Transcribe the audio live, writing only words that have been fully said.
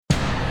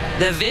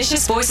The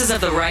vicious voices of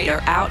the right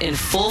are out in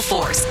full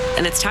force,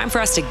 and it's time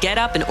for us to get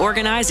up and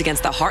organize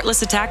against the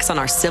heartless attacks on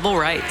our civil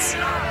rights.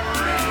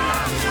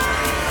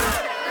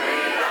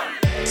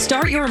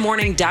 Start your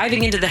morning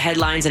diving into the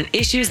headlines and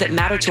issues that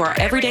matter to our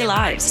everyday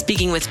lives,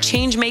 speaking with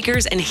change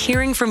makers and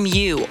hearing from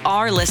you,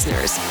 our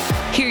listeners.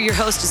 Hear your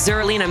host,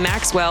 Zerlina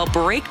Maxwell,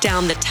 break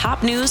down the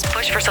top news,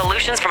 push for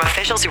solutions from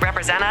officials who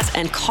represent us,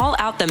 and call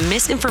out the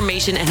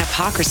misinformation and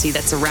hypocrisy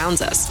that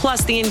surrounds us.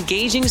 Plus, the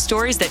engaging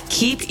stories that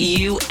keep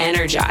you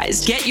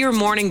energized. Get your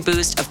morning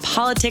boost of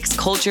politics,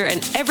 culture,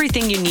 and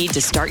everything you need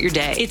to start your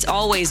day. It's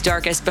always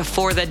darkest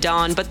before the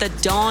dawn, but the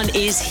dawn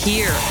is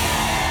here.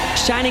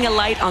 Shining a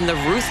light on the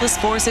ruthless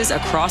forces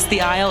across the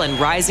aisle and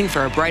rising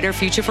for a brighter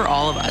future for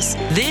all of us.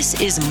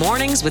 This is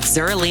Mornings with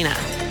Zerlina.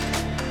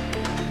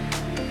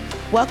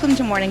 Welcome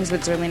to Mornings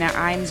with Zerlina.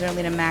 I'm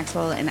Zerlina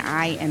Maxwell, and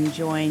I am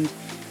joined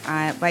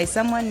by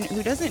someone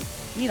who doesn't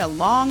need a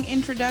long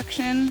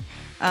introduction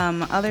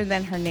other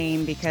than her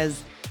name,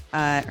 because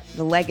the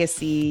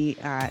legacy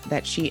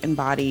that she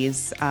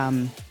embodies,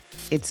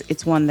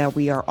 it's one that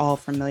we are all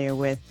familiar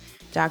with.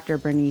 Dr.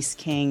 Bernice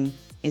King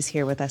is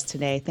here with us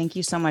today. Thank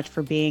you so much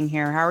for being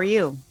here. How are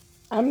you?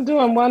 I'm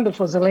doing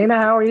wonderful, Zerlina.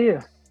 How are you?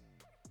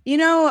 You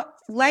know,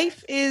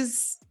 life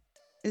is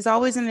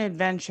always an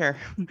adventure.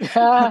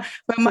 But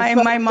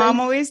my mom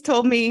always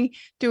told me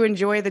to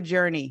enjoy the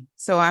journey.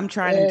 So I'm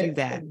trying to do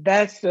that.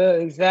 That's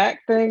the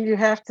exact thing you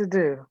have to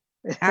do.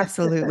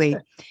 Absolutely.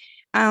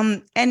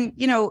 And,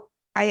 you know,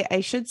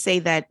 I should say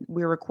that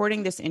we're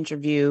recording this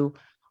interview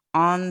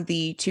on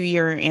the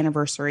 2-year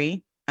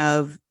anniversary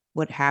of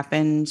what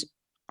happened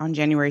on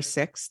January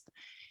 6th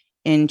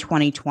in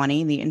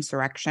 2020, the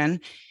insurrection.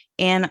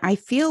 And I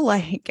feel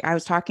like I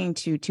was talking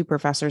to two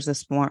professors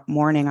this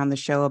morning on the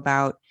show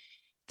about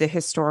the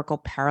historical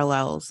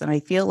parallels. And I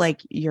feel like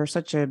you're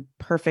such a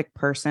perfect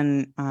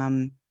person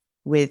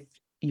with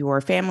your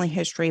family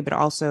history, but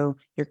also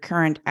your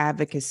current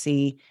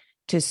advocacy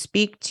to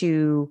speak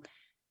to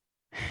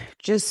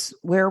just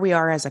where we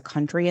are as a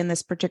country in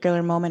this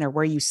particular moment, or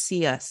where you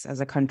see us as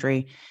a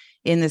country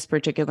in this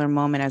particular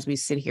moment as we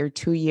sit here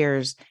 2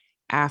 years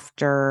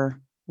after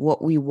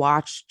what we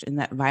watched in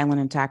that violent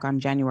attack on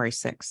January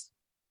 6th?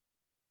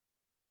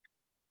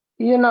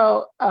 You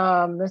know,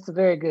 that's a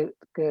very good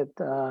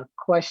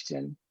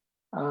question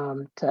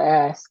to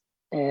ask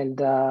and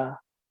to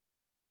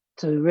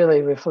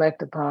really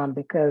reflect upon,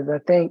 because I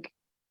think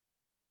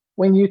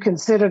when you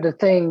consider the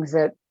things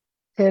that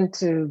tend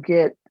to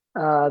get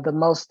the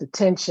most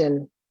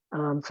attention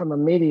from a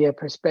media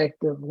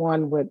perspective,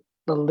 one would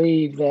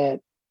believe that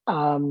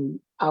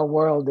our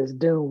world is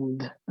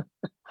doomed.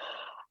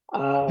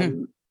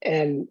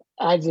 And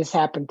I just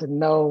happen to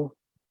know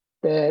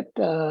that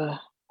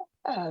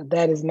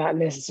that is not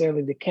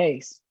necessarily the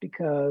case,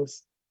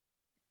 because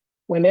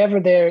whenever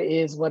there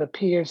is what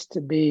appears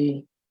to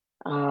be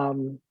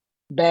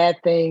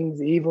bad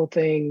things, evil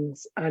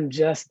things,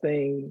 unjust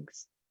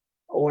things,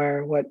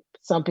 or what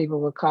some people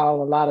would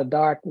call a lot of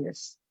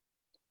darkness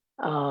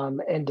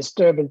and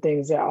disturbing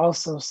things, there are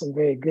also some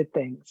very good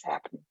things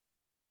happening.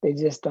 They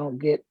just don't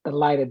get the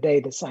light of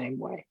day the same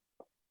way.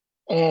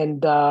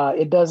 And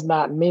it does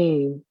not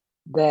mean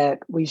that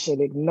we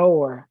should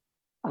ignore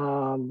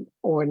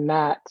or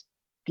not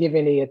give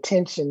any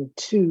attention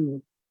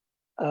to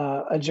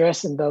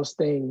addressing those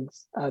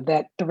things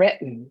that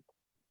threaten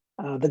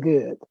the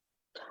good.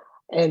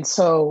 And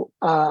so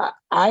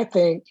I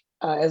think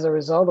as a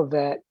result of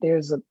that,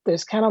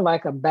 there's kind of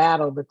like a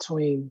battle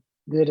between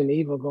good and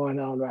evil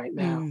going on right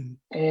now.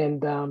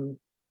 And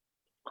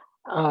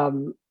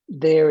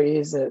there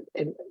is a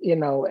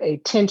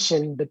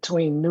tension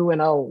between new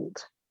and old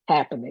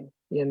happening.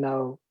 You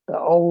know, the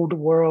old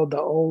world,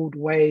 the old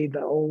way,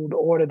 the old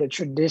order, the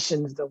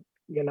traditions,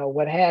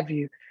 what have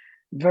you,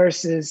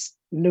 versus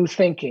new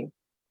thinking.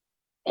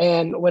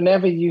 And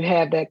whenever you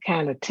have that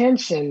kind of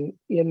tension,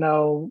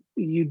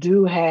 you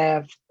do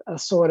have a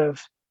sort of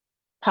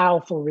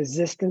powerful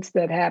resistance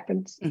that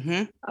happens.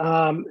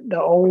 The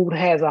old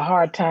has a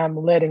hard time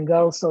letting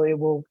go, so it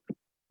will,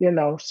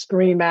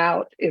 scream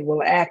out, it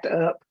will act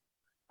up.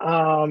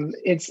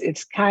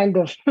 It's kind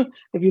of,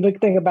 if you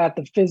think about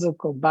the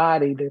physical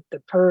body,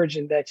 the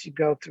purging that you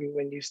go through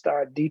when you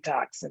start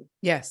detoxing.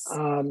 Yes.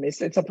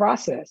 It's a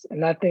process.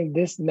 And I think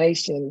this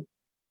nation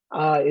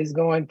is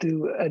going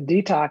through a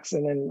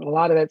detoxing, and a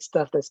lot of that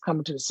stuff that's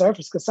coming to the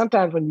surface. Because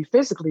sometimes when you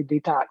physically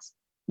detox,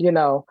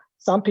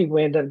 some people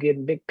end up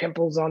getting big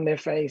pimples on their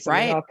face,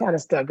 and all kind of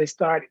stuff. They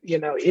start,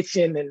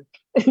 itching, and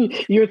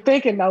you're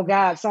thinking, oh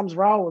God, something's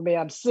wrong with me.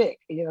 I'm sick.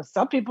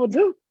 Some people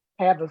do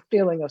have a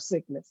feeling of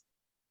sickness.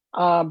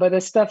 But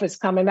this stuff is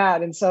coming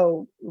out. And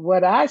so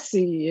what I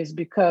see is,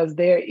 because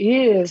there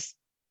is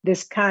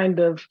this kind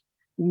of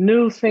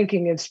new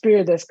thinking and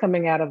spirit that's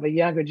coming out of a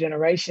younger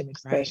generation,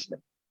 especially,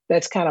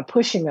 that's kind of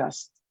pushing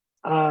us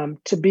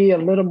to be a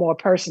little more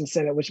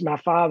person-centered, which my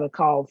father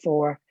called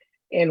for.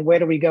 And where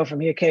do we go from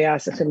here?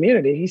 Chaos and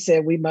community. He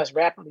said we must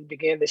rapidly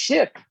begin to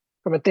shift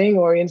from a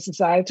thing-oriented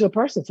society to a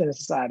person-centered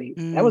society.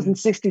 That was in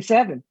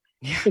 1967.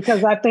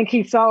 because I think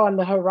he saw on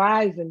the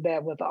horizon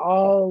that with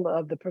all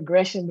of the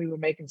progression we were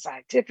making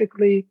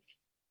scientifically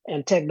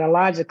and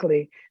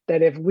technologically,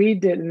 that if we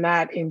did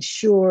not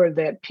ensure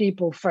that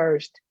people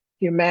first,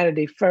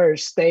 humanity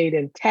first stayed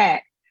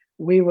intact,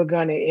 we were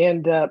going to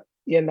end up,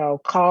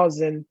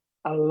 causing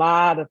a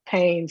lot of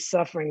pain,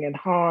 suffering, and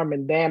harm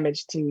and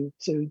damage to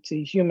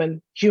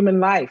human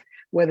life,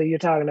 whether you're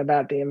talking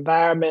about the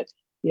environment,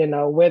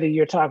 whether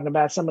you're talking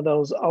about some of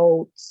those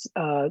old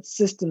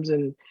systems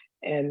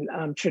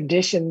and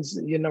traditions,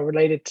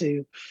 related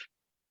to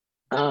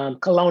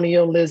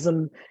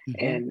colonialism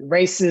and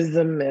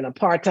racism and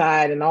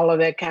apartheid and all of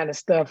that kind of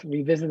stuff,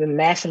 revisiting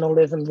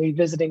nationalism,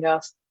 revisiting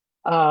us.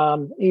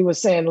 He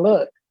was saying,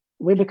 look,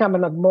 we're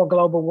becoming a more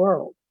global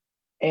world,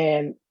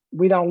 and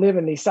we don't live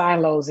in these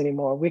silos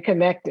anymore. We're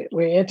connected,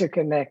 we're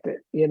interconnected.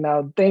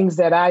 Things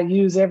that I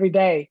use every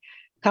day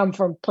come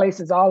from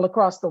places all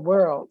across the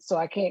world. So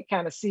I can't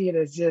kind of see it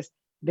as just,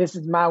 this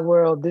is my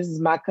world, this is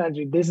my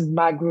country, this is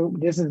my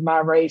group, this is my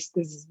race,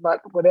 this is my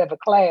whatever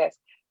class.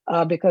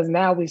 Because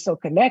now we're so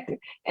connected.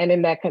 And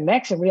in that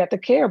connection, we have to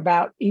care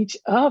about each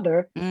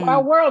other for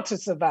our world to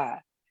survive.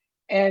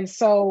 And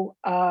so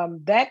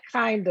that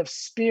kind of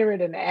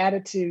spirit and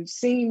attitude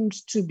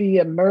seems to be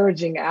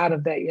emerging out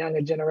of that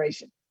younger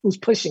generation who's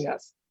pushing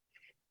us.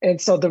 And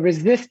so the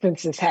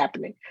resistance is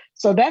happening.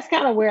 So that's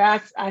kind of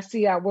where I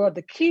see our world.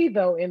 The key,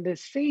 though, in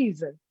this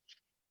season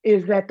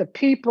is that the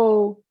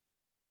people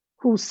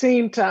who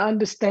seem to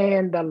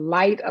understand the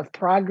light of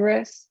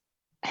progress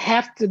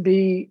have to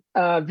be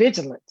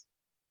vigilant.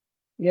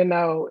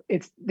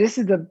 This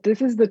is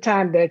the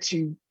time that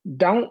you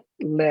don't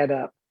let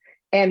up.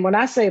 And when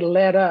I say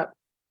let up,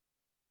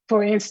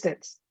 for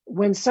instance,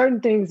 when certain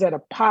things that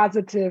are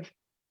positive,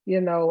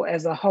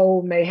 as a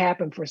whole may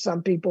happen for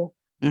some people,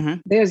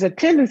 there's a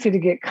tendency to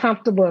get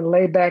comfortable and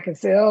lay back and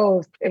say,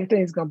 oh,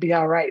 everything's going to be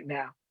all right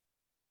now.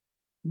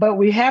 But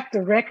we have to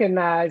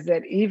recognize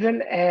that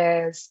even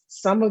as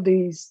some of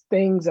these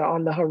things are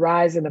on the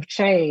horizon of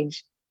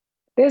change,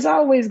 there's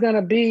always going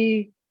to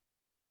be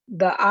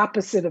the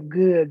opposite of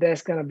good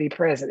that's going to be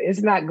present.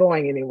 It's not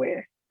going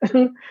anywhere. It's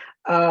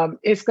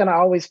going to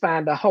always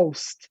find a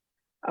host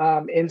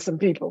in some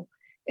people.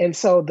 And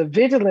so the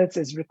vigilance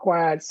is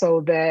required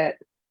so that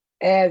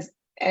as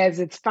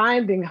it's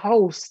finding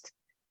host,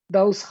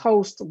 those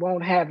hosts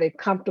won't have a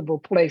comfortable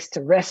place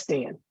to rest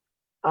in,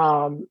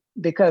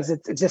 because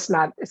it's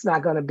not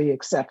going to be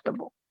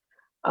acceptable.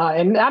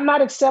 And I'm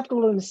not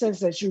acceptable in the sense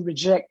that you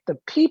reject the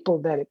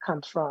people that it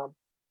comes from,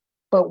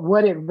 but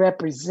what it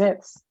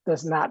represents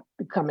does not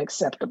become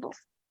acceptable.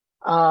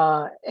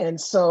 And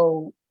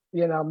so,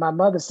 my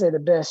mother said the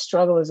best,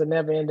 struggle is a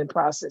never-ending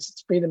process.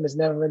 Its freedom is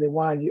never really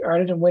won. You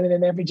earn it and win it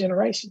in every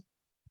generation.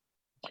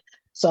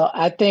 So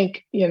I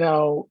think,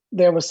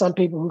 there were some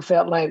people who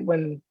felt like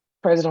when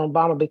President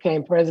Obama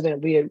became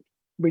president, we had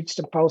reached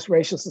a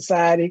post-racial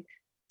society.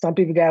 Some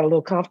people got a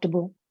little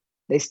comfortable.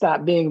 They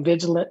stopped being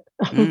vigilant.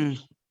 And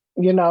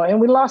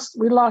we lost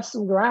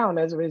some ground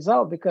as a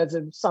result, because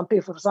of some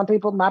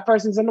people, my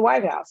person's in the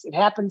White House. It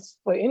happens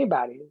for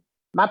anybody.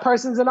 My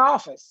person's in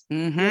office,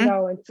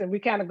 and so we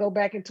kind of go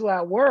back into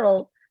our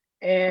world,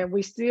 and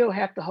we still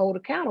have to hold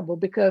accountable,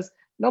 because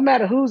no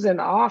matter who's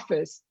in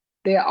office,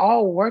 they're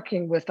all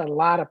working with a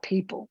lot of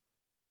people,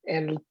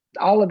 and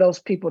all of those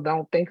people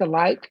don't think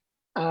alike,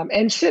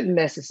 and shouldn't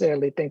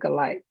necessarily think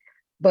alike.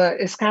 But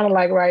it's kind of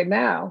like right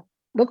now,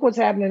 look what's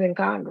happening in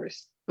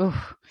Congress.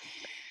 Oof.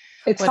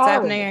 It's what's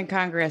horrible. happening in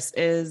Congress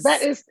is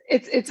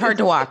it's hard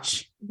to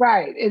watch.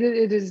 Right.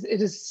 It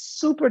is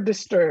super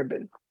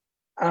disturbing,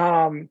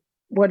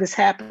 what is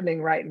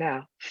happening right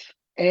now.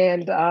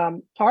 And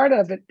part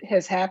of it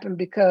has happened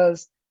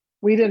because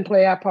we didn't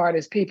play our part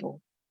as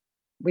people.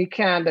 We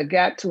kind of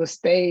got to a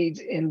stage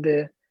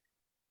in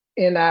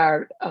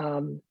our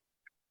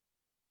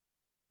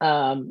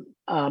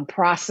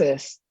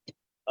process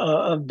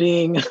of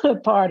being a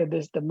part of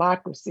this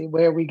democracy,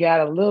 where we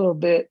got a little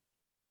bit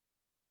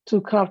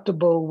too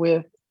comfortable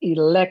with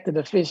elected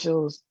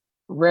officials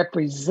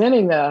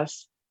representing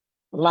us,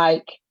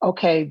 like,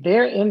 okay,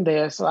 they're in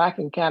there, so I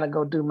can kind of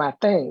go do my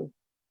thing.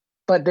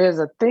 But there's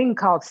a thing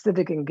called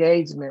civic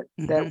engagement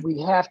that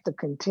we have to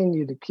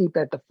continue to keep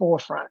at the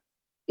forefront.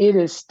 It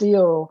is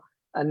still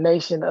a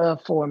nation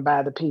of, for, and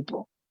by the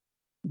people.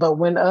 But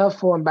when of,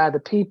 for, and by the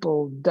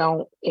people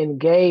don't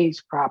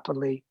engage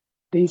properly,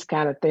 these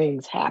kind of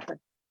things happen.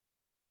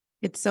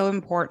 It's so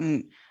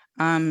important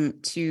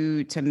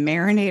to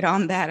marinate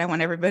on that. I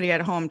want everybody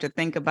at home to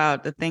think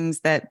about the things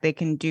that they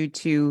can do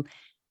to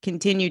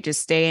continue to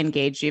stay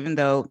engaged, even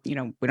though,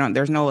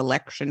 there's no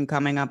election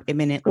coming up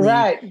imminently.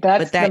 Right.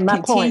 But that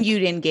continued point.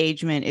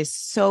 Engagement is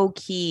so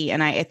key.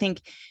 And I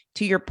think,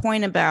 to your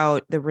point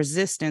about the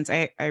resistance,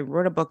 I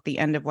wrote a book, The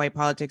End of White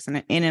Politics,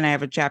 and I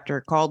have a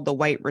chapter called The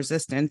White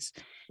Resistance.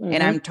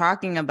 And I'm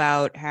talking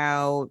about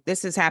how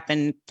this has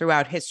happened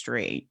throughout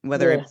history,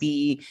 whether it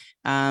be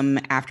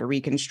after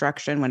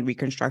Reconstruction, when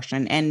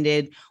Reconstruction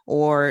ended,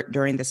 or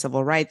during the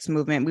Civil Rights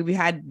Movement. We've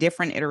had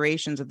different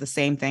iterations of the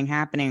same thing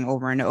happening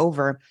over and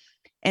over.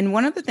 And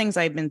one of the things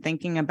I've been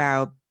thinking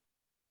about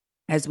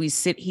as we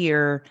sit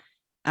here,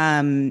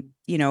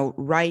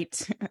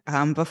 right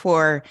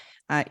before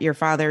your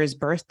father's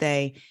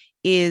birthday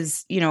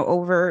is,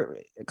 over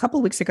a couple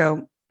of weeks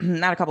ago,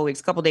 not a couple of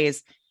weeks, a couple of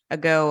days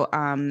ago,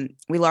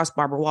 we lost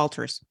Barbara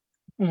Walters.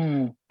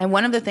 Mm. And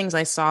one of the things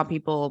I saw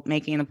people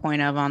making the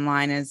point of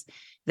online is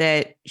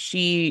that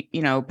she,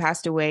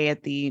 passed away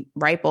at the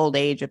ripe old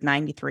age of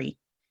 93.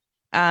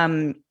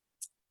 And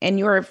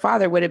your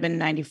father would have been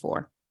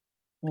 94.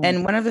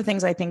 And one of the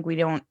things I think we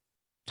don't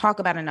talk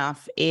about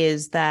enough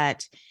is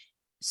that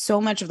so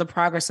much of the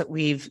progress that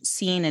we've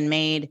seen and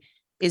made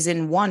is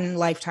in one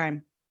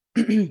lifetime.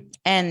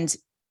 And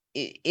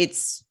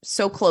it's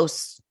so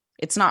close.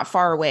 It's not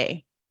far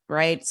away,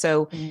 right?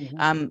 So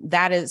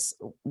that is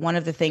one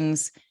of the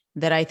things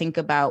that I think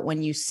about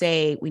when you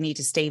say we need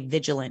to stay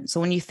vigilant.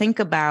 So when you think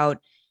about,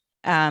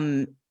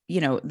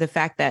 the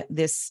fact that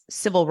this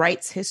civil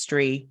rights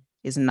history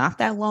is not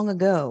that long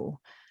ago,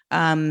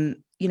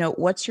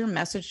 what's your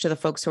message to the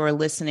folks who are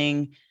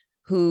listening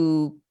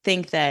who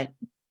think that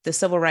the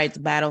civil rights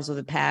battles of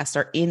the past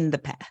are in the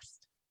past?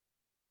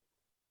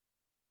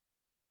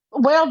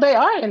 Well, they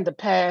are in the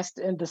past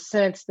in the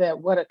sense that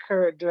what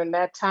occurred during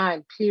that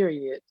time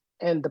period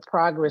and the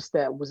progress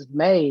that was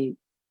made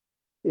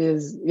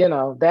is,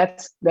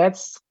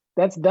 that's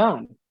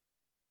done.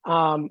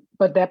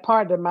 But that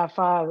part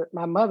that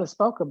my mother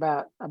spoke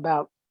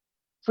about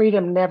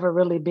freedom never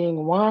really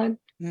being won.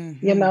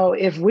 Mm-hmm.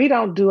 If we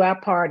don't do our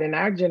part in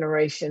our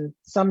generation,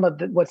 some of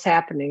what's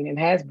happening and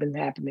has been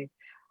happening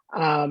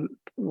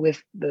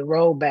with the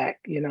rollback,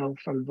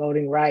 from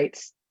voting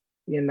rights,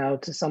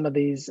 to some of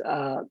these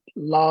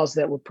laws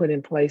that were put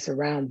in place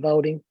around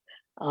voting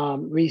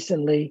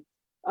recently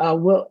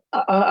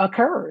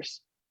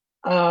occurs.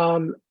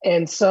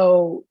 And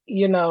so,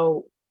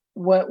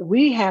 what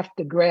we have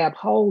to grab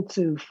hold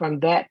to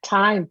from that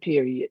time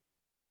period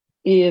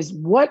is,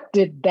 what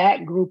did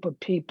that group of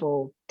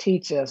people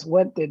teach us?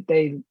 What is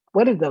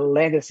the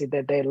legacy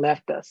that they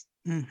left us?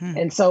 Mm-hmm.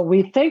 And so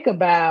we think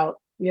about,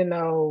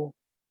 Dr.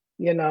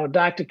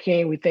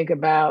 King, we think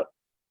about,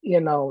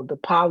 the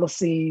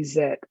policies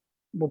that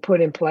were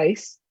put in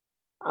place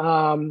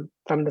from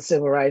the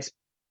Civil Rights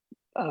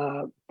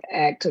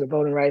Act to the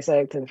Voting Rights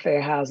Act to the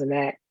Fair Housing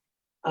Act.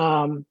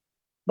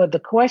 But the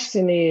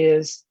question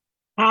is,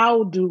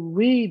 how do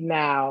we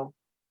now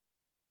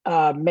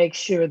make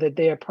sure that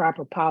there are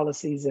proper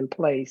policies in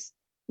place?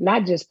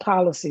 Not just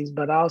policies,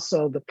 but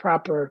also the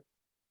proper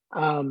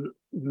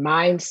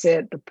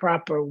mindset, the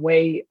proper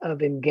way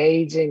of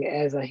engaging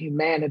as a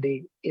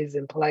humanity is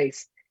in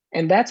place.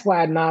 And that's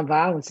why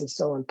nonviolence is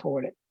so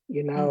important.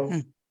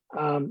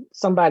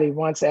 Somebody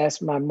once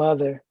asked my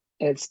mother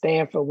at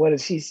Stanford, what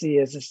does she see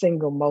as the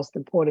single most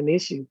important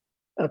issue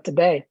of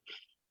today?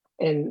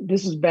 And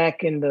this was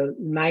back in the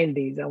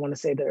 90s, I want to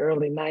say the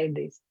early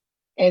 90s.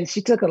 And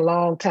she took a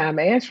long time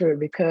to answer it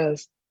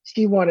because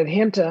she wanted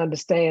him to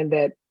understand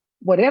that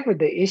whatever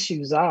the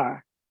issues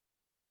are,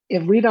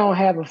 if we don't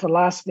have a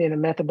philosophy and a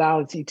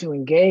methodology to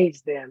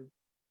engage them,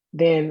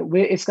 then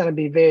it's going to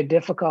be very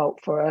difficult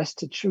for us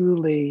to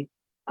truly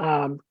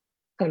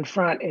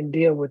confront and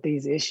deal with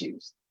these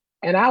issues.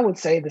 And I would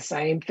say the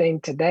same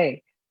thing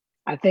today.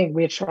 I think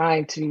we're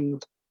trying to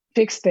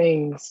fix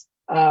things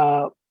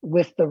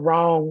with the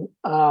wrong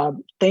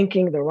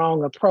thinking, the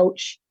wrong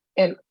approach,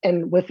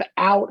 and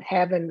without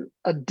having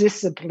a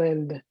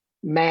disciplined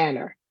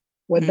manner.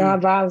 What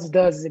nonviolence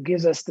does is it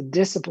gives us the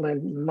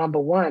discipline, number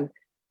one,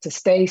 to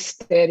stay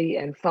steady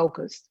and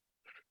focused,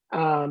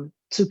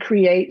 to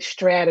create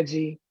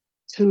strategy,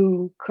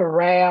 to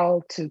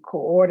corral, to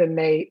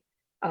coordinate,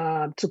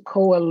 to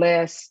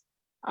coalesce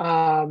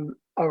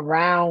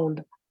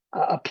around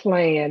a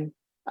plan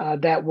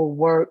that will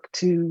work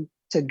to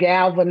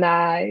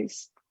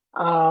galvanize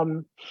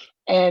and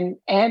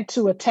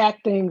to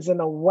attack things in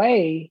a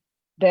way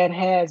that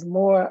has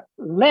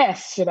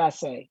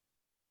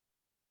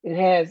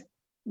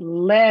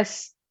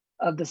less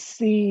of the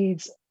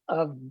seeds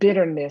of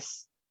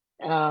bitterness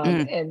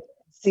and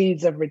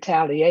seeds of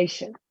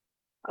retaliation.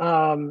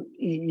 And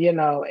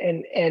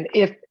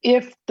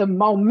if the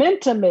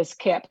momentum is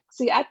kept,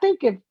 I think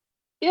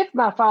if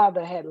my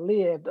father had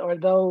lived, or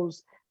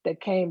those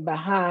that came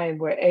behind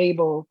were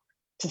able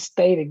to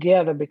stay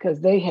together,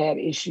 because they had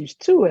issues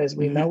too, as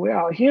we know, we're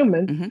all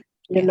human. Mm-hmm.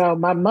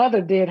 My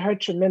mother did her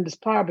tremendous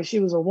part, but she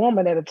was a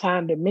woman at a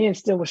time that men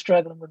still were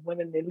struggling with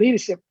women in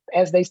leadership,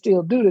 as they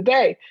still do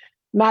today.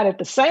 Not at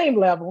the same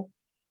level,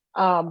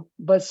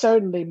 but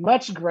certainly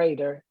much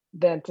greater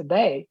than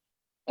today.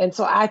 And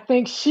so I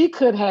think she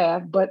could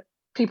have, but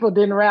people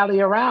didn't rally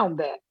around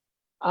that.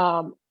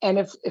 And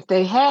if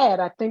they had,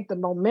 I think the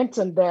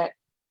momentum that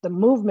the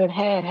movement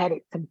had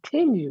it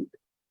continued,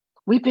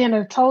 we'd be in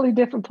a totally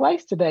different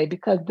place today,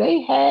 because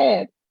they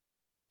had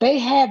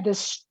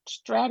this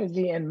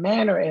strategy and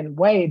manner and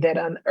way that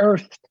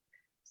unearthed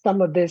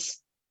some of this,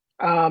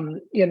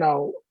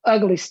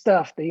 ugly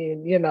stuff,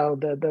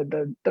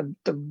 the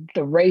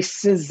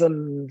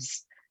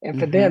racisms, and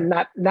for them,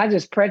 not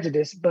just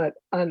prejudice, but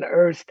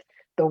unearthed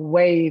the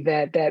way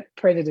that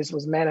prejudice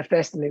was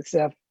manifesting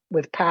itself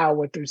with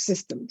power through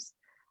systems.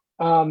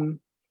 And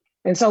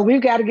so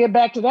we've got to get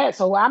back to that.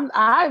 So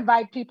I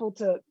invite people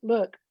to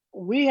look.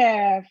 We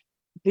have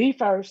the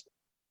first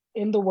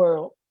in the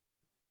world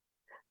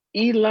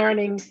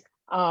e-learning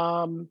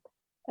a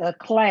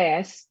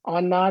class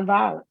on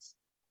nonviolence,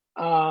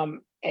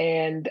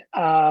 and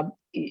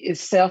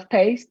it's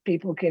self-paced.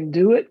 People can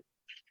do it,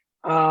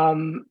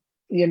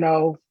 you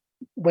know,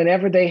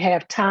 whenever they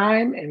have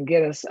time, and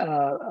get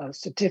a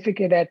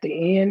certificate at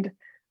the end,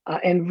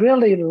 and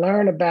really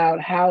learn about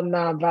how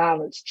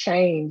nonviolence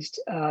changed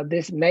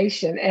this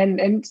nation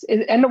and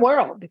the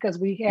world, because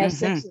we have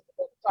sections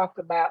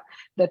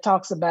that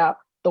talks about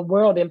the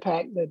world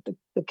impact that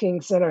the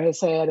King Center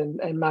has had,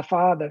 and my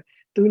father,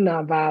 through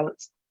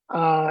nonviolence.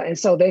 And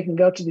so they can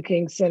go to the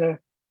King Center,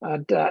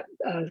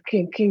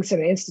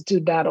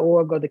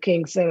 KingCenterInstitute.org or the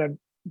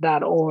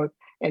KingCenter.org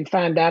and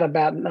find out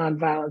about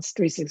Nonviolence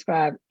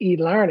 365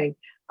 e-learning.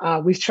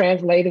 We've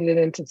translated it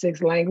into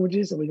 6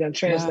 languages, and we're going to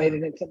translate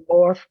it into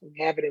more.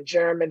 We have it in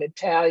German,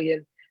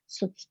 Italian,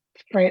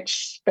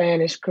 French,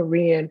 Spanish,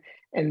 Korean,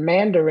 and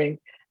Mandarin.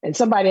 And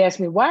somebody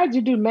asked me, why did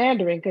you do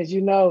Mandarin? Because,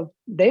 you know,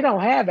 they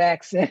don't have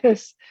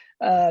access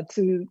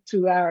to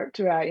our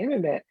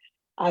internet.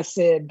 I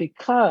said,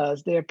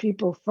 because there are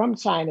people from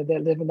China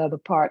that live in other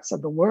parts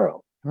of the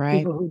world, right,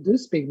 people who do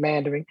speak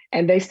Mandarin,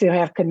 and they still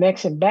have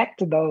connection back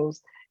to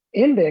those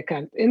in their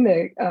country, in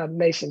their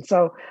nation.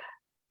 So,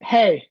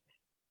 hey,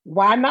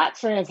 why not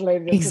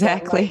translate it?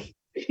 Exactly.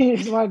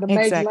 It's one of the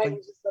major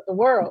languages of the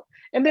world.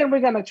 And then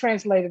we're going to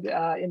translate it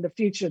in the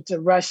future to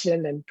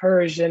Russian and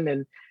Persian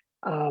and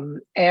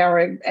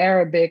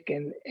Arabic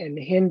and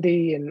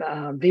Hindi and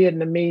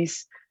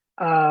Vietnamese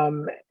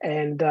and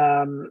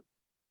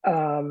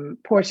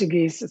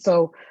Portuguese.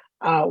 So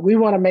we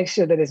want to make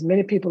sure that as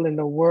many people in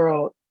the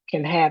world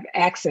can have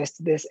access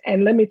to this.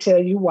 And let me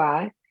tell you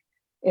why.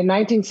 In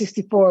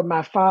 1964,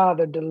 my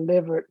father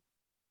delivered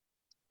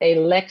a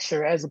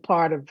lecture as a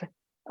part of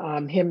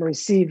him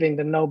receiving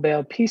the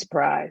Nobel Peace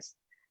Prize.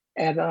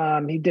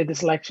 And he did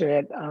this lecture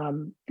at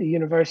the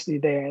university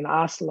there in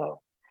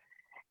Oslo.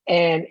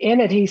 And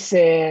in it, he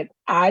said,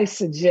 I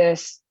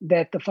suggest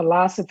that the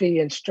philosophy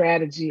and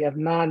strategy of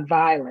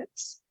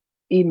nonviolence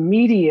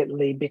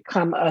immediately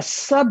become a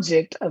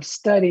subject of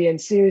study and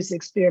serious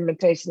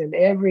experimentation in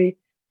every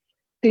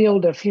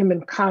field of human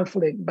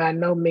conflict, by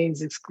no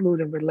means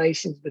excluding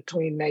relations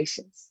between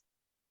nations.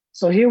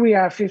 So here we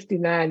are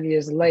 59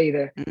 years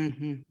later,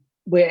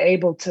 we're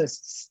able to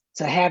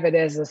have it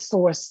as a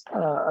source,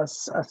 a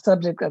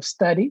subject of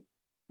study,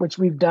 which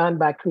we've done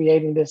by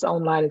creating this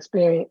online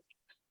experience,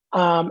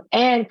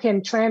 and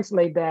can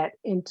translate that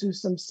into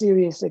some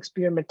serious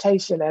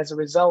experimentation as a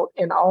result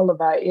in all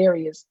of our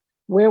areas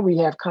where we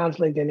have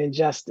conflict and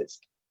injustice.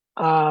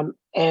 And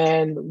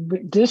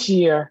this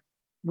year,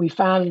 we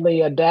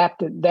finally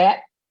adapted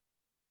that.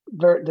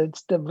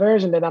 The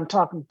version that I'm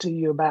talking to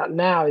you about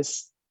now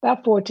is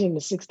about 14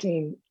 to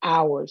 16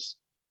 hours,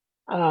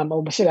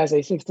 or should I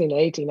say 16 to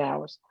 18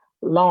 hours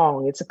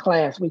long. It's a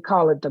class. We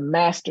call it the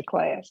master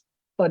class.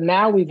 But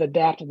now we've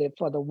adapted it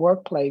for the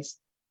workplace,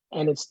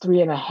 and it's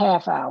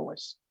 3.5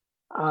 hours.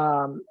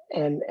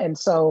 And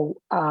so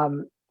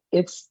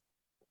it's,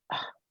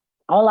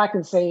 all I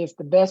can say is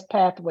the best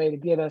pathway to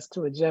get us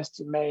to a just,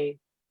 humane,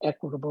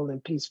 equitable,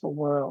 and peaceful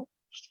world.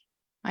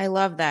 I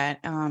love that.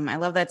 I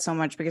love that so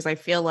much, because I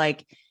feel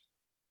like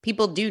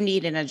people do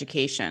need an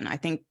education. I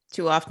think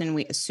too often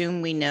we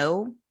assume we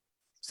know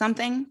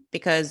something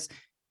because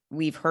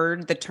we've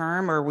heard the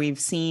term or we've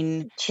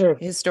seen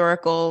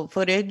historical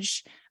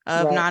footage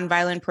of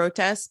nonviolent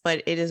protests,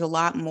 but it is a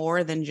lot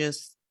more than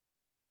just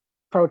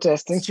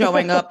protesting,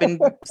 showing up and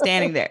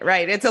standing there.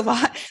 Right. It's a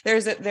lot. There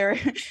is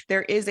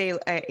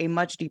a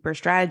much deeper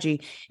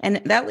strategy. And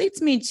that leads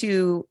me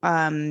to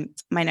my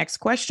next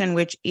question,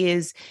 which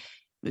is,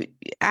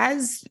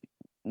 as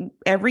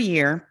every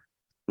year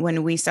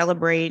when we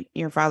celebrate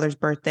your father's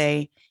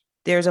birthday,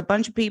 there's a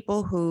bunch of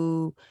people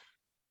who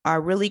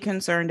are really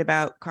concerned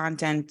about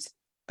content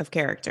of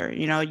character.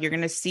 You know, you're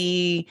going to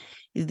see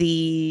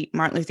the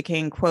Martin Luther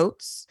King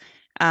quotes.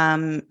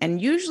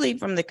 And usually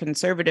from the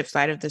conservative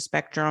side of the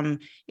spectrum,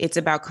 it's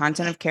about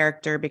content of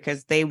character,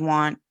 because they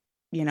want,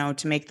 you know,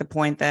 to make the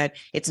point that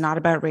it's not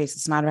about race.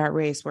 It's not about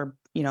race. Where,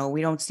 you know,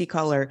 we don't see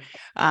color.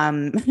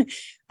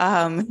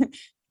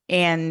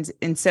 And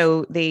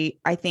so they,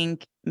 I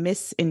think,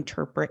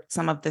 misinterpret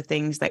some of the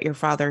things that your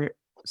father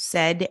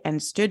said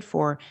and stood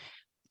for.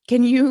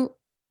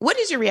 What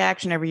is your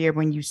reaction every year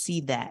when you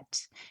see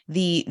that,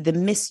 the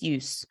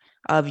misuse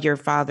of your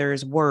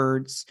father's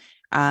words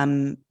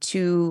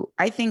to,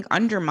 I think,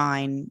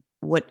 undermine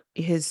what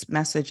his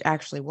message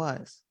actually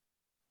was?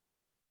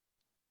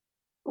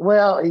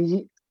 Well,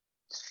 a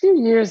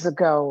few years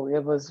ago,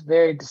 it was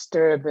very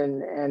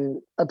disturbing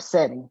and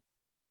upsetting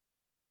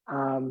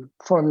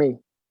for me.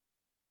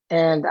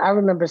 And I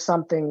remember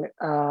something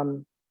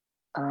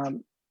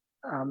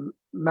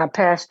my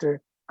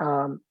pastor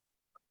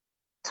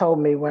told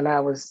me when I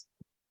was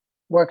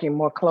working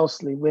more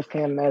closely with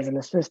him as an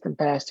assistant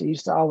pastor. He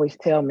used to always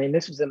tell me, and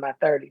this was in my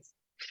 30s.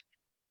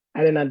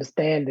 I didn't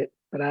understand it,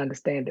 but I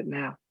understand it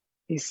now.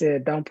 He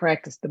said, don't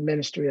practice the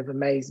ministry of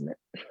amazement.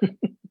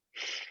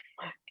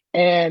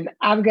 And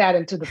I've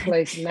gotten to the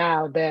place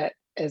now that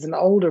as an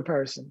older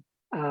person,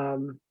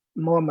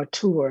 more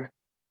mature,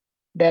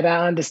 that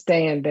I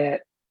understand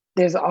that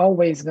there's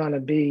always going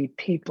to be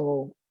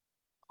people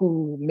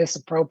who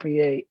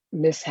misappropriate,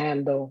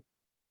 mishandle,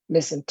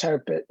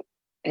 misinterpret,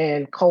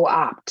 and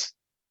co-opt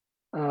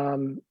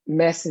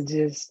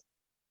messages,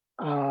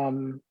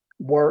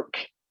 work,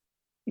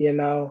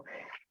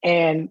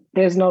 and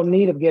there's no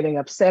need of getting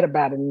upset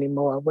about it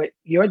anymore. What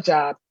your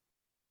job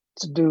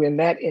to do in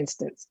that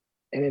instance,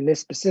 and in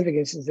this specific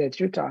instance that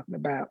you're talking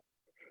about,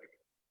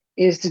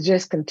 is to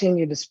just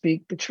continue to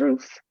speak the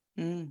truth.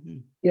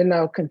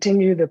 Mm-hmm.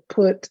 Continue to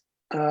put,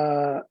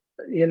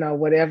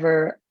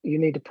 whatever you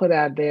need to put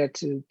out there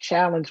to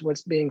challenge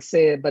what's being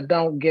said, but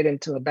don't get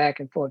into a back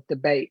and forth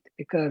debate,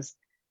 because,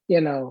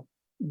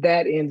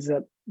 that ends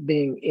up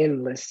being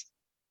endless.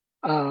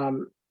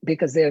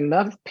 Because there are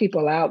enough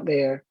people out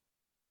there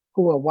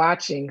who are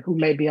watching who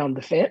may be on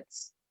the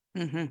fence.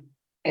 Mm-hmm.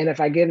 And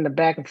if I get in the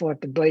back and forth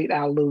debate,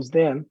 I'll lose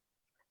them.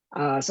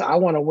 So I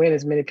want to win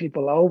as many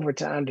people over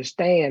to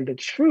understand the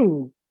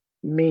true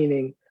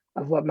meaning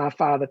of what my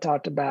father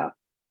talked about.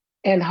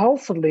 And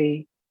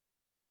hopefully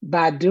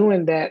by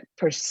doing that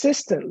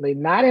persistently,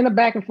 not in a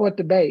back and forth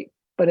debate,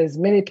 but as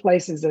many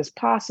places as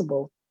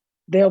possible,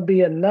 there'll be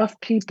enough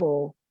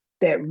people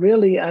that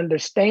really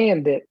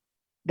understand it,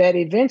 that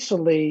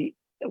eventually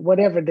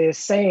whatever they're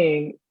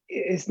saying,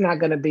 it's not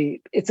going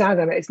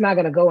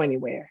to go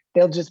anywhere.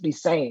 They'll just be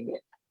saying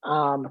it.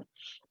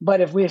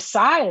 But if we're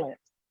silent,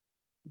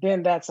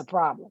 then that's a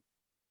problem.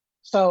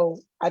 So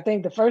I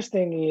think the first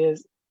thing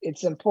is,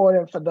 it's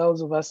important for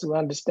those of us who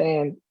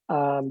understand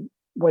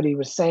what he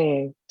was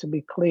saying to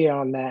be clear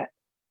on that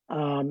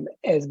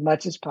as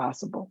much as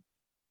possible.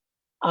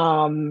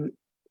 I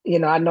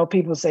know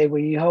people say,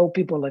 well, you hold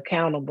people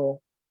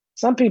accountable.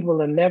 Some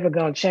people are never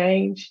going to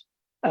change,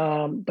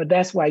 but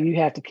that's why you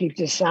have to keep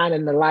just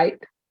shining the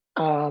light,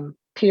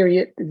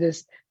 period.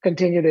 Just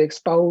continue to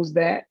expose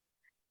that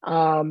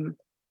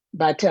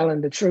by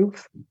telling the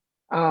truth.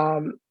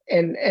 And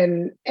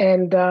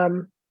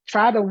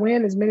try to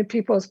win as many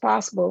people as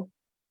possible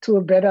to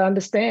a better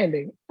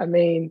understanding. I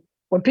mean,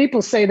 when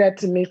people say that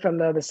to me from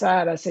the other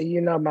side, I say,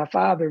 my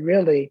father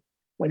really,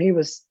 when he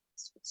was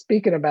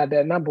speaking about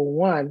that, number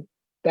one,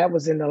 that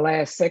was in the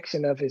last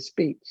section of his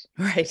speech.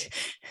 Right.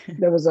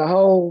 There was a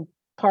whole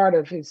part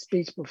of his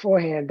speech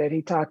beforehand that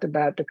he talked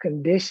about the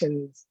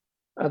conditions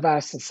of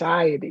our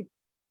society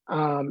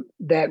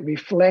that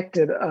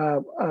reflected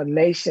a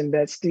nation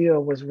that still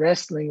was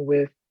wrestling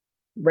with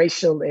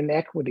racial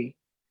inequity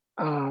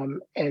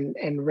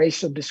and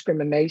racial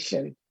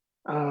discrimination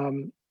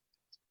and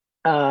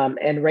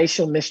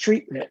racial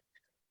mistreatment.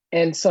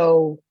 And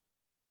so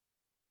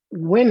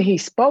when he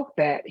spoke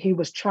that, he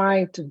was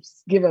trying to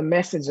give a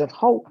message of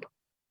hope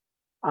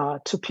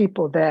to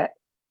people that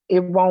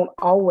it won't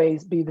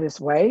always be this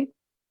way.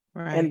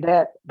 Right. And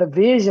that the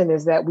vision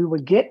is that we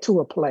would get to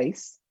a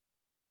place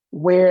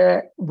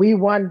where we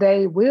one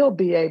day will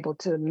be able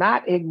to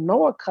not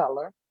ignore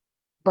color,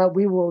 but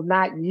we will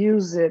not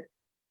use it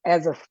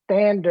as a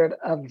standard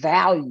of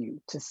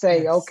value to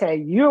say, yes, okay,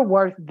 you're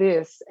worth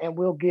this and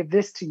we'll give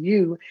this to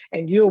you,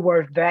 and you're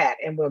worth that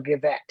and we'll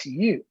give that to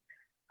you.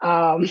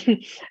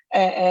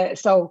 And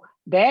so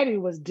Daddy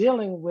was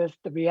dealing with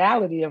the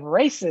reality of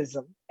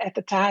racism at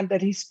the time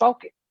that he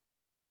spoke it.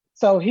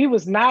 So he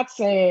was not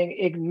saying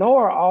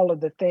ignore all of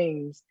the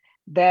things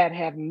that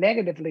have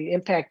negatively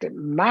impacted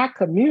my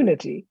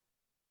community,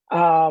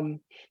 and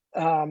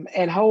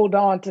hold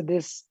on to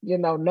this,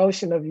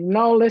 notion of,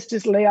 let's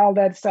just lay all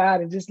that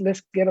aside and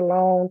let's get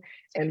along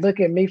and look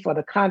at me for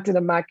the content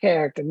of my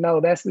character.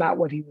 No, that's not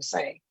what he was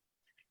saying.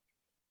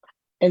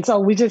 And so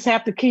we just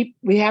have to keep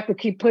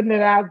putting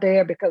it out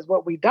there, because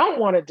what we don't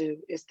want to do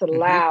is to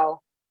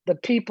allow the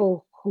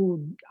people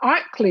who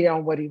aren't clear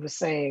on what he was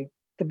saying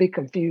to be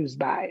confused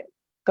by it,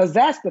 because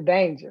that's the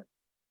danger.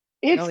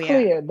 It's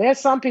clear. There's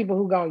some people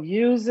who are going to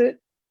use it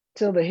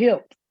till the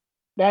hilt.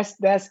 That's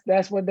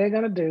what they're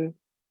going to do.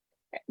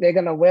 They're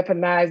going to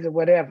weaponize it,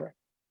 whatever.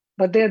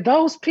 But there are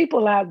those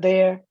people out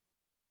there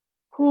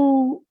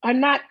who are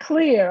not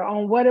clear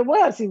on what it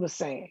was he was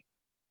saying.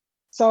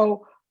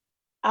 So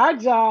our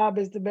job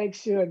is to make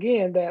sure,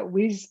 again, that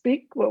we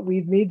speak what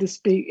we need to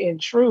speak in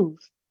truth,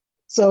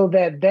 so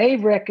that they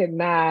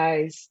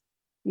recognize,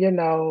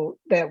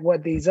 that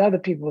what these other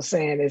people are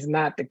saying is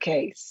not the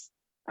case.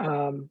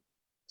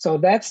 So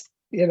that's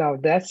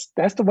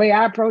the way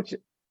I approach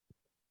it.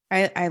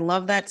 I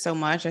love that so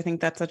much. I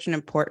think that's such an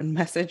important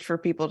message for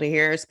people to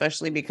hear,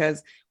 especially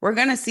because we're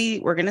going to see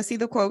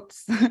the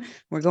quotes.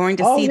 We're going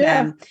to see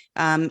them.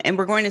 And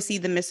we're going to see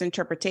the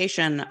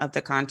misinterpretation of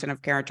the content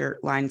of character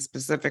lines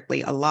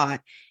specifically a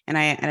lot. And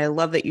I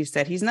love that you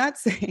said he's not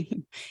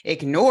saying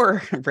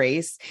ignore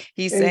race.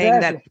 He's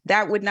saying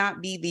that would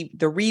not be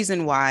the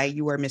reason why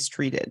you are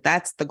mistreated.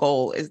 That's the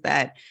goal, is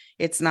that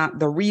it's not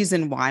the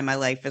reason why my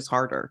life is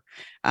harder.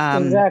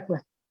 Exactly.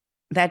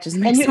 That just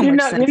makes so much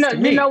sense to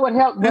me. What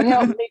helped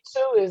me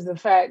too is the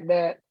fact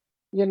that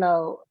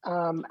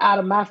out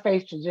of my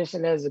faith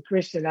tradition as a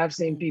Christian, I've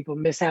seen people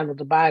mishandle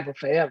the Bible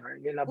forever,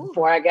 Ooh.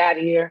 before I got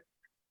here.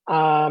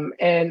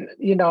 And,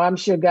 I'm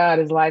sure God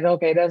is like,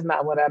 okay, that's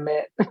not what I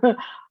meant.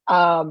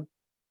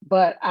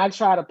 But I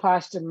try to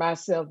posture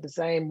myself the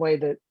same way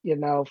that,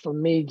 for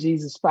me,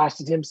 Jesus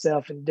postured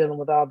himself in dealing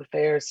with all the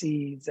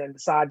Pharisees and the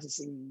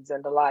Sadducees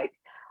and the like.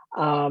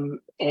 And,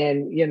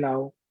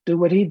 do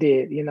what he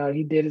did.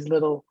 He did his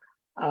little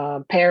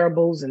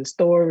parables and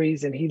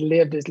stories, and he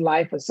lived his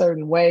life a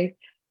certain way.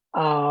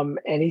 And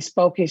he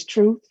spoke his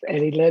truth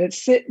and he let it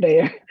sit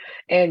there.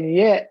 And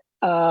yet,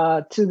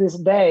 to this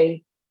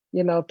day,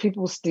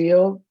 people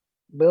still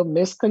will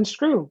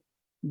misconstrue,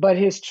 but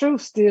his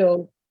truth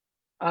still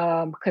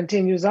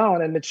continues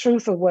on. And the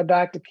truth of what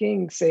Dr.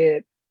 King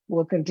said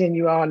will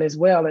continue on as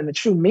well. And the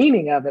true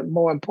meaning of it,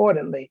 more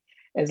importantly,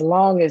 as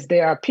long as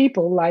there are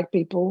people,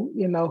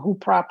 who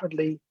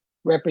properly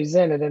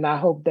represent it. And I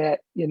hope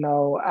that,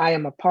 I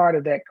am a part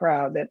of that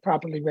crowd that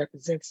properly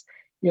represents,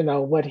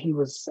 what he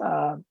was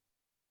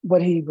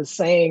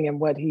saying and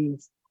what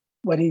he's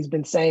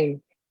been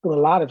saying through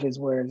a lot of his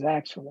words,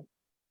 actually.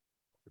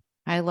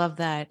 I love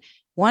that.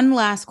 One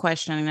last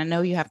question, and I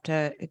know you have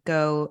to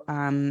go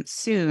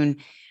soon,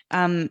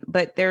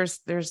 but there's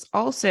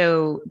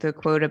also the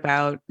quote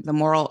about the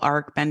moral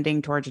arc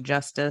bending towards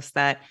justice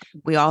that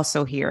we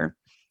also hear.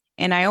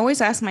 And I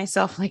always ask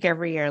myself, like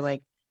every year,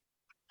 like,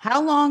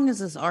 how long is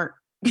this arc?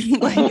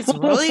 Like, it's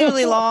really,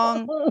 really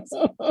long.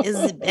 Is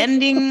it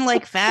bending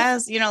like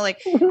fast? I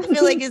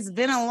feel like it's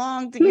been a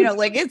long time,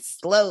 like it's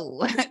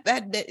slow.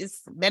 that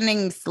is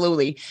bending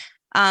slowly.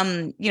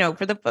 For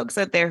the folks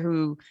out there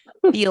who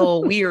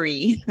feel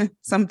weary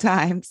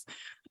sometimes,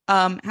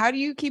 how do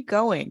you keep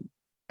going?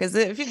 Because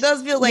if it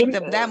does feel like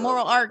that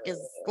moral arc is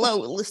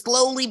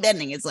slowly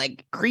bending, it's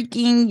like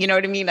creaking, you know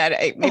what I mean?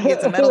 Maybe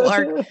it's a metal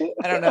arc.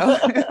 I don't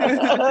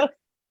know.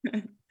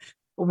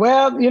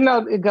 Well,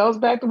 it goes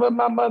back to what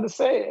my mother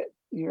said.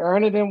 You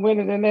earn it and win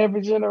it in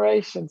every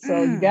generation.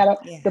 So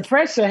the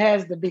pressure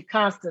has to be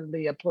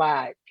constantly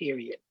applied,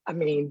 period. I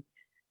mean,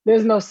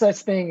 there's no such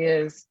thing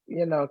as,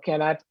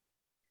 can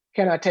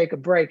I take a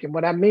break? And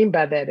what I mean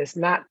by that is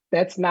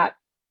that's not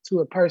to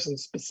a person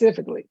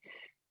specifically,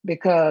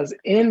 because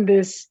in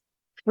this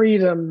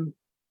freedom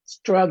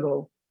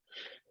struggle,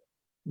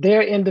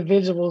 there are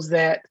individuals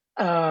that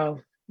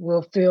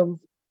will feel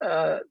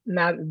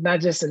not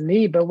just a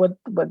need, but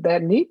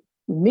that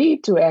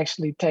need to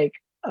actually take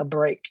a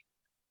break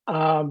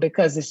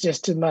because it's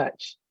just too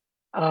much.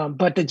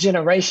 But the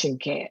generation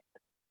can't.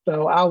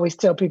 So I always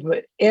tell people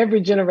that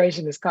every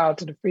generation is called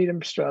to the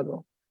freedom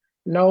struggle.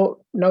 No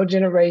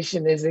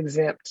generation is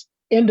exempt.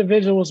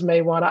 Individuals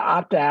may want to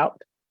opt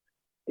out,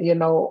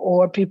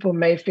 or people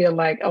may feel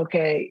like,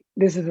 okay,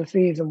 this is a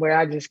season where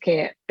I just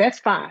can't. That's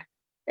fine,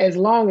 as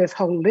long as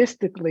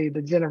holistically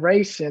the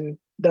generation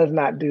does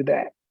not do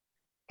that.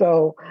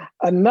 So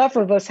enough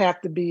of us have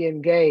to be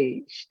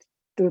engaged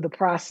through the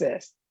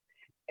process.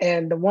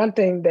 And the one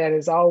thing that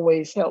has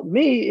always helped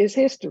me is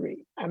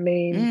history. I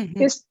mean,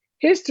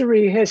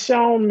 history has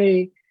shown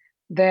me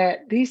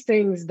that these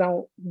things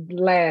don't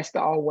last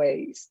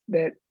always,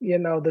 that,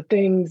 the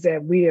things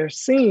that we are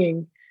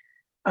seeing,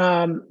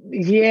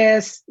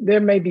 yes, there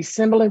may be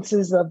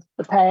semblances of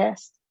the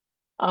past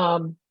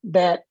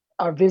that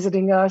are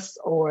visiting us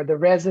or the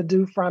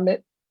residue from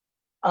it.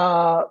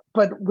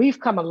 But we've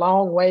come a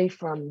long way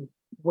from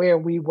where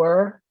we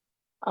were,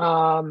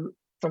 from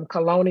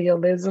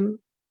colonialism,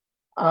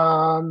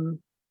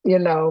 from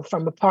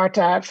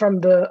apartheid,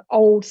 from the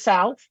old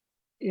South,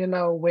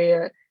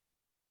 where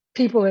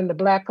people in the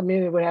Black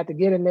community would have to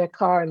get in their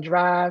car and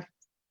drive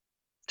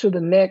to the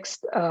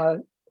next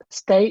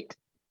state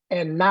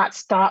and not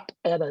stop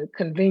at a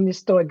convenience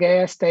store,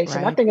 gas station.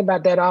 Right. I think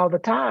about that all the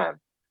time,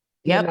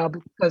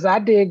 because I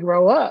did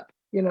grow up,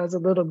 as a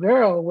little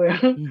girl where,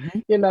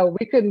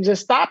 we couldn't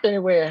just stop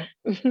anywhere.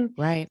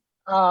 Right.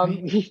 There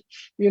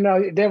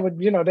would,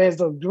 there's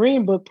those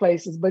green book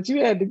places, but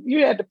you had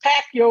to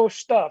pack your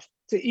stuff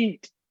to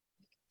eat.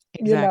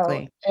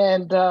 Exactly.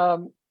 And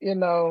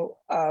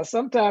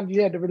sometimes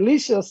you had to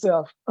release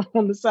yourself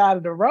on the side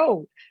of the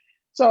road.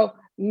 So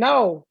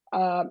no,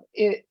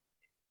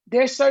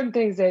 there's certain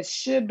things that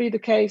should be the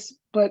case,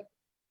 but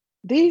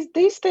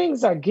these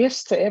things are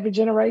gifts to every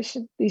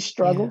generation. These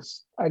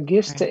struggles are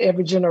gifts to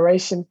every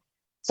generation,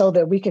 so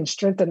that we can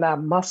strengthen our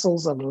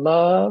muscles of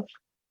love,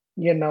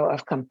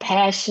 of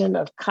compassion,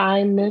 of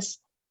kindness.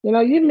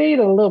 You need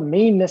a little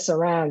meanness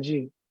around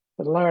you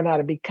to learn how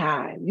to be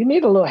kind. You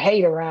need a little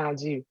hate around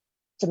you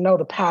to know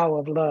the power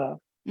of love.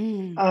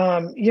 And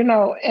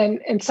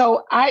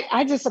so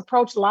I just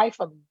approach life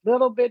a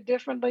little bit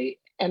differently.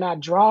 And I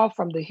draw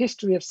from the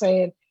history of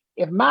saying,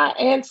 if my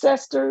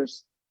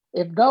ancestors,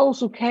 if those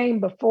who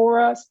came before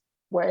us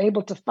were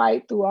able to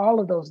fight through all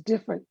of those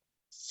different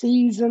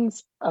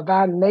seasons of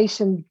our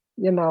nation,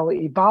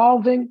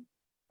 evolving,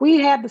 we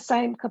have the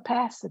same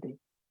capacity,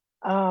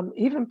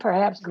 even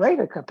perhaps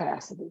greater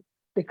capacity,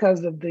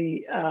 because of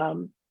the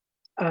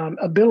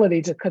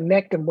ability to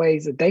connect in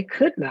ways that they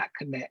could not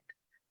connect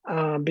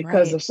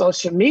because of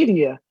social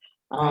media.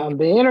 Right.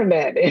 the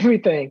internet,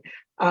 everything.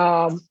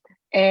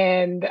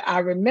 And I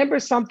remember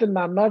something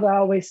my mother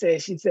always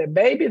said. She said,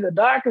 "Baby, the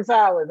darkest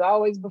hour is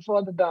always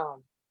before the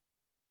dawn."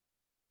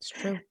 It's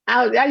true.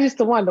 I used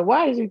to wonder,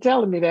 why is she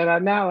telling me that? I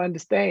now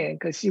understand,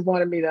 because she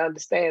wanted me to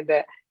understand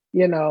that,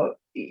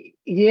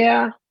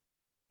 yeah,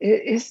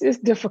 it's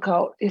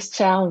difficult, it's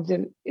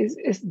challenging,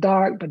 it's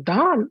dark, but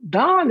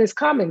dawn is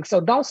coming.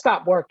 So don't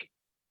stop working.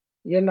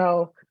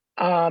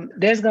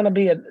 There's gonna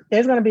be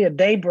a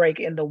daybreak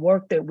in the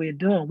work that we're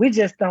doing. We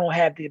just don't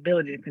have the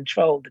ability to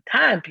control the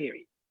time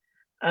period.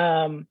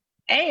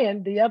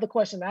 And the other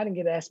question I didn't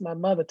get to ask my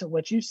mother, to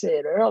what you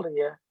said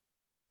earlier,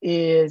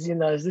 is,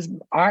 is this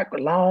arc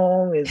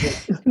long? Is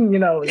it,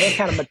 what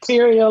kind of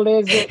material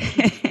is it?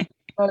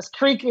 It's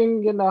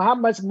creaking, how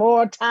much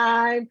more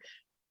time?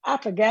 I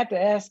forgot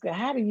to ask her,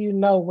 how do you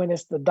know when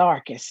it's the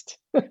darkest?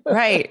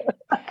 Right.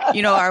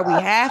 Are we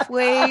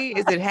halfway?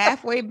 Is it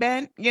halfway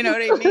bent? You know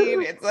what I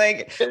mean? It's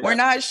like, we're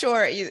not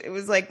sure. It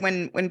was like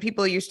when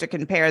people used to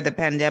compare the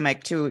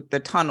pandemic to a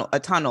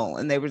tunnel,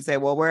 and they would say,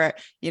 well, we're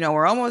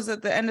almost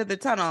at the end of the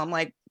tunnel. I'm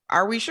like,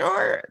 are we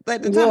sure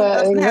that the tunnel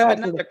doesn't have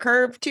another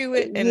curve to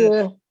it?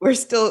 And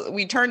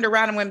we turned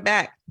around and went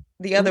back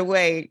the other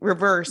way,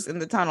 reverse in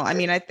the tunnel. I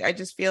mean, I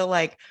just feel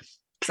like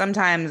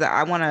sometimes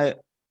I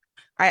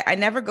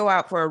never go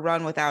out for a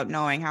run without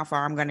knowing how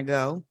far I'm going to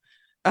go.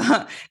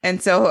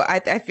 And so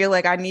I feel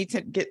like I need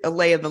to get a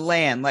lay of the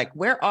land. Like,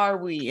 where are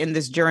we in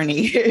this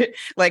journey?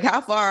 Like,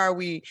 how far are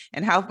we,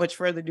 and how much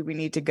further do we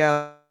need to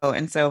go?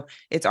 And so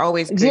it's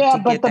always good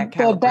to get that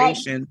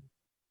calibration.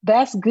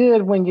 That's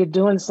good when you're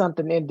doing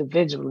something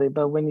individually,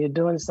 but when you're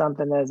doing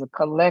something as a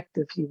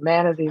collective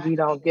humanity, we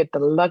don't get the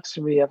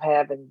luxury of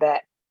having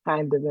that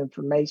kind of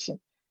information,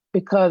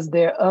 because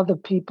there are other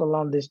people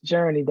on this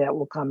journey that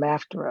will come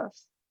after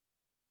us.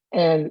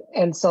 And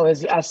so,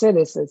 as I said,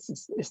 it's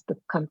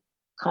the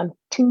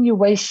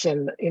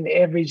continuation in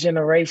every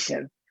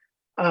generation.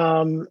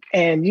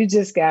 And you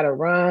just got to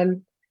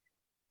run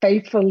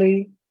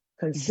faithfully,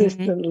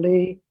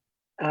 consistently,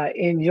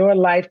 in your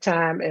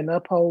lifetime, and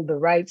uphold the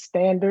right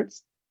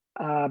standards,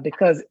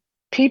 because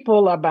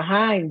people are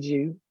behind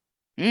you.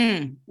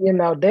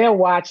 They're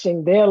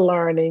watching, they're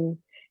learning,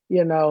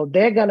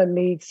 they're going to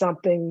need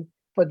something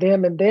for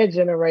them and their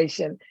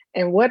generation.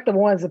 And what the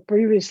ones that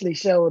previously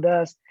showed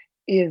us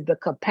is the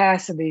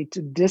capacity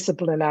to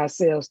discipline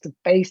ourselves to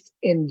face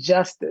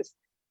injustice.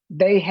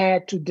 They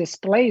had to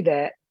display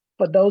that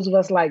for those of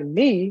us like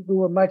me, who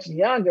were much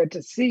younger,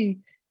 to see,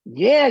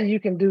 yeah, you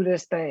can do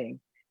this thing.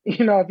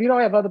 If you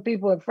don't have other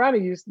people in front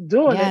of you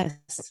doing it,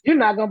 you're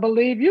not going to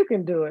believe you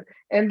can do it.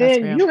 And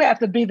then you have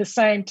to be the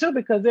same too,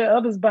 because there are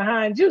others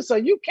behind you. So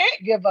you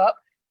can't give up,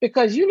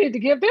 because you need to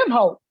give them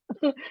hope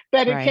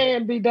that it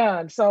can be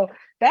done. So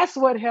that's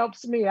what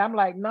helps me. I'm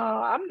like, no,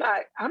 I'm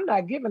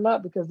not giving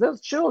up, because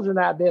those children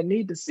out there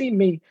need to see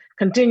me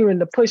continuing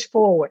to push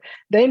forward.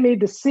 They need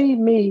to see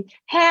me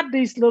have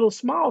these little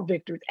small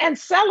victories and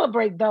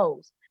celebrate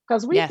those,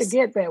 because we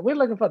forget that. We're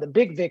looking for the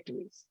big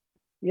victories.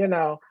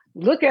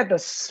 Look at the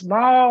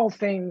small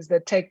things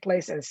that take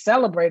place and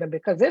celebrate them,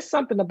 because there's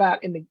something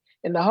about in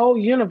the whole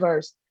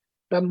universe.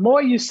 The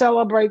more you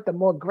celebrate, the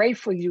more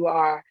grateful you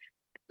are,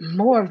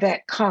 more of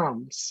that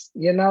comes,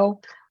 and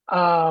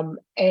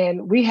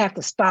we have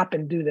to stop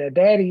and do that.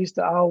 Daddy used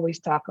to always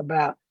talk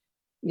about,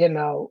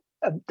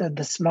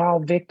 the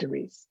small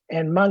victories.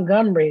 And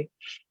Montgomery,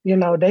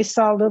 they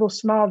saw little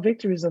small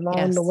victories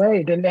along the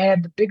way. Then they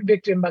had the big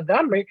victory in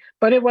Montgomery,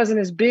 but it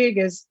wasn't as big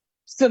as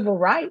civil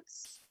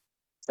rights,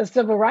 the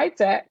Civil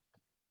Rights Act,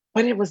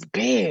 but it was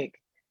big.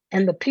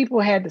 And the people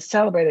had to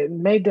celebrate it. It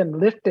made them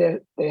lift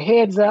their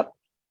heads up.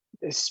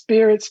 Their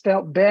spirits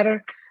felt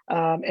better.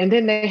 And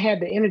then they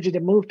had the energy to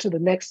move to the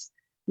next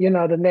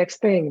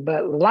thing.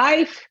 But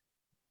life,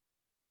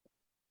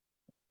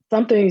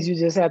 some things you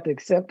just have to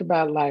accept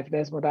about life.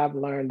 That's what I've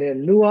learned. There are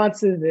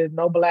nuances. There's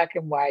no black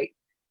and white.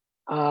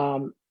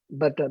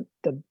 But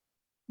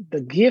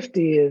the gift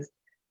is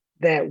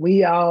that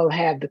we all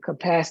have the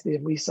capacity,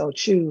 if we so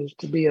choose,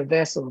 to be a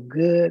vessel of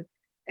good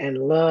and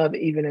love,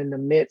 even in the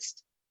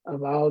midst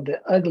of all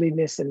the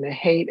ugliness and the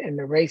hate and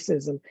the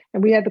racism.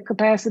 And we have the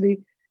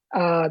capacity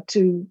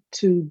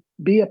to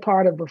be a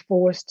part of a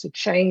force to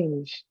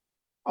change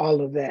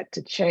all of that,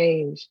 to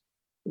change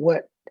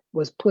what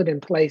was put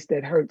in place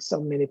that hurt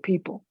so many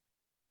people.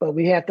 But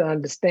we have to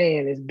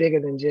understand it's bigger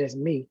than just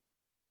me.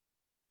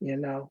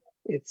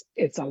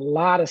 It's a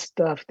lot of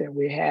stuff that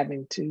we're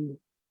having to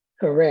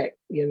correct,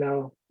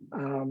 so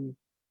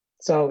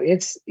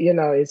it's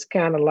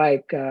kind of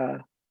like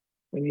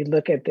when you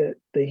look at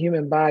the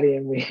human body,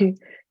 and we,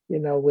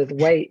 with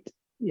weight,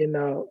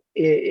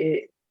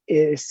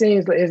 it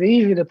seems like it's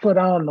easy to put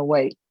on the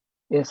weight.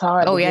 It's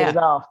hard to get it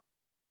off.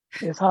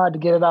 It's hard to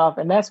get it off.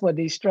 And that's what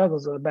these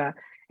struggles are about.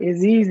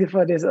 It's easy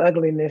for this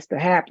ugliness to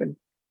happen,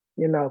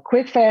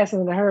 quick, fast,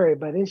 and in a hurry,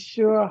 but it's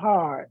sure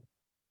hard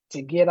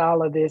to get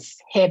all of this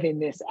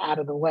heaviness out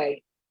of the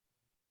way.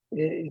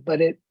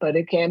 But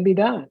it can be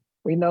done.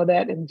 We know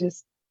that in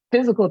just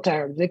physical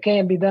terms, it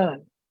can be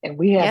done. And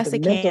we have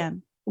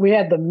We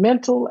have the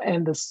mental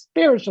and the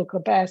spiritual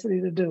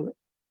capacity to do it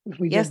if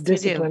we Yes, just we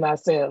do. discipline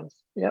ourselves.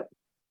 Yep.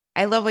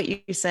 I love what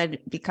you said,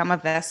 become a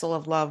vessel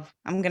of love.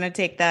 I'm going to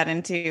take that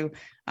into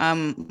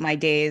my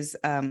days.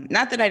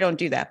 Not that I don't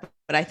do that,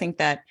 but I think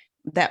that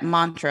that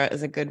mantra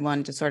is a good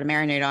one to sort of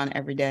marinate on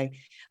every day.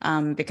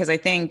 Because I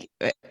think,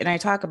 and I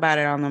talk about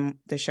it on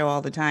the show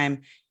all the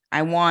time,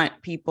 I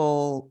want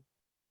people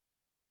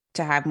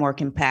to have more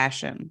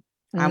compassion.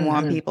 I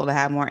want people to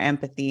have more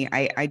empathy.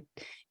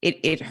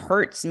 It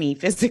hurts me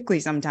physically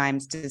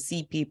sometimes to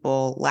see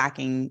people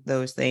lacking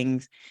those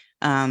things.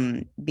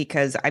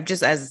 Because I've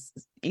just,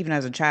 even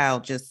as a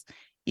child, just,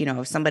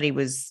 if somebody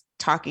was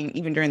talking,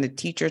 even during the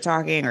teacher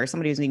talking, or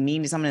somebody was being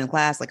mean to someone in the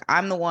class, like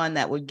I'm the one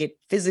that would get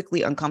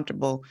physically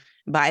uncomfortable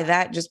by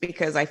that, just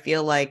because I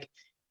feel like,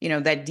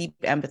 that deep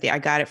empathy, I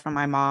got it from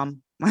my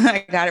mom.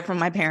 I got it from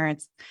my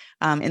parents,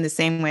 in the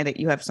same way that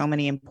you have so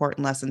many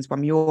important lessons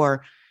from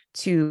your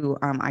two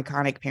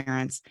iconic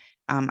parents.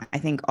 I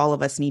think all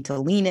of us need to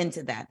lean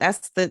into that.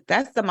 That's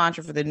the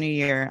mantra for the new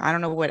year. I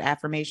don't know what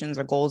affirmations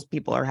or goals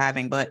people are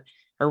having,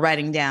 or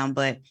writing down,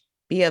 but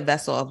be a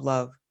vessel of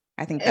love.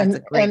 I think that's a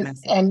great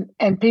message.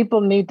 And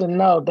people need to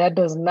know that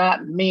does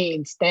not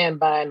mean stand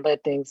by and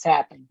let things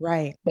happen.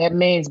 Right. That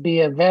means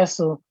be a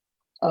vessel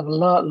of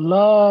love.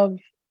 Love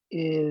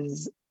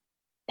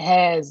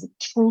has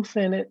truth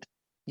in it.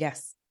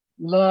 Yes.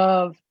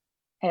 Love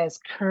has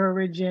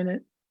courage in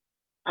it.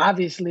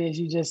 Obviously, as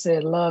you just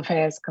said, love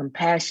has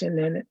compassion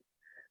in it.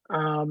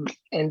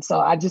 And so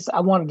I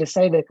wanted to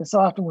say that, because so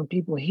often when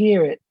people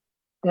hear it,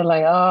 they're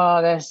like, oh,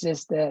 that's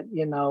just that,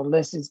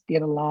 let's just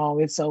get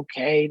along. It's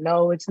okay.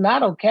 No, it's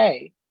not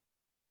okay.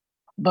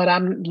 But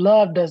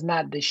love does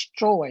not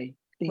destroy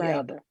the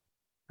other.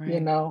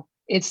 Right.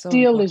 It so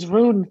still important. Is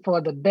rooting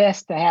for the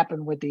best to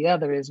happen with the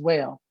other as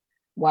well.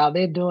 While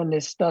they're doing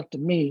this stuff to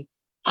me,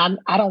 I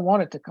don't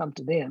want it to come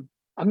to them.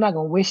 I'm not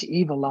going to wish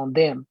evil on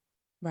them.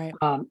 Right.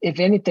 If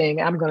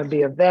anything, I'm going to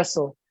be a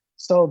vessel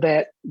so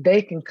that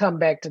they can come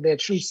back to their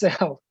true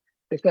self.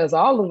 Because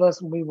all of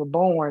us, when we were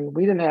born,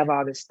 we didn't have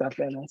all this stuff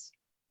in us.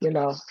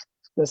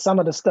 Some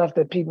of the stuff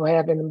that people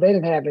have in them, they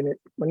didn't have in it.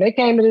 When they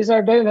came to this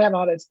earth, they didn't have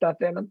all that stuff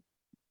in them.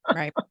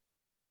 Right.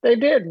 They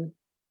didn't.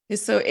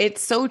 It's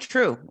so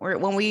true.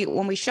 When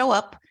we show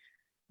up,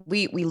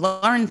 we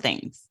learn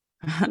things.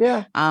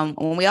 Yeah.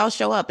 When we all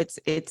show up,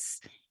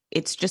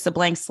 it's just a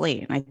blank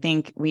slate. And I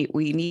think we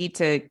need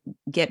to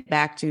get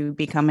back to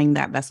becoming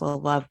that vessel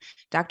of love.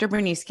 Dr.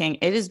 Bernice King,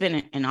 it has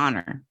been an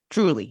honor,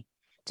 truly,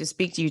 to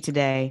speak to you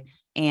today.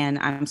 And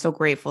I'm so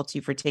grateful to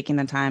you for taking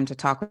the time to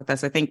talk with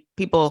us. I think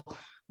people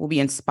will be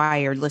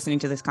inspired listening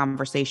to this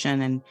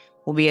conversation, and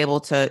will be able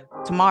to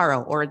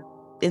tomorrow or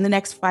in the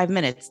next 5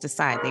 minutes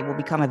decide they will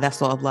become a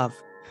vessel of love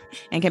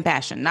and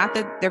compassion. Not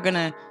that they're going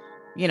to,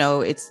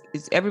 it's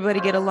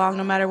everybody get along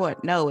no matter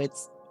what. No,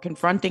 it's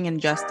confronting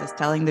injustice,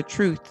 telling the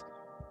truth,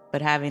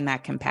 but having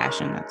that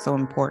compassion that's so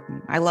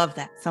important. I love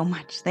that so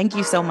much. Thank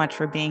you so much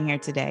for being here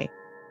today.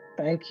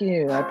 Thank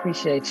you. I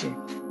appreciate you.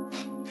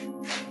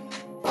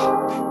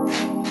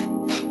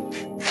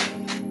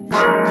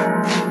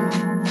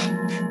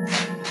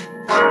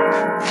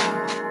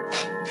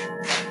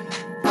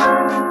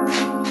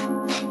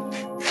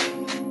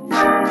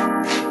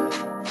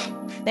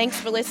 Thanks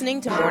for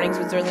listening to Mornings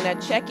with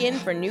Zerlina. Check in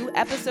for new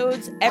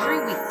episodes every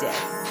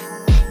weekday.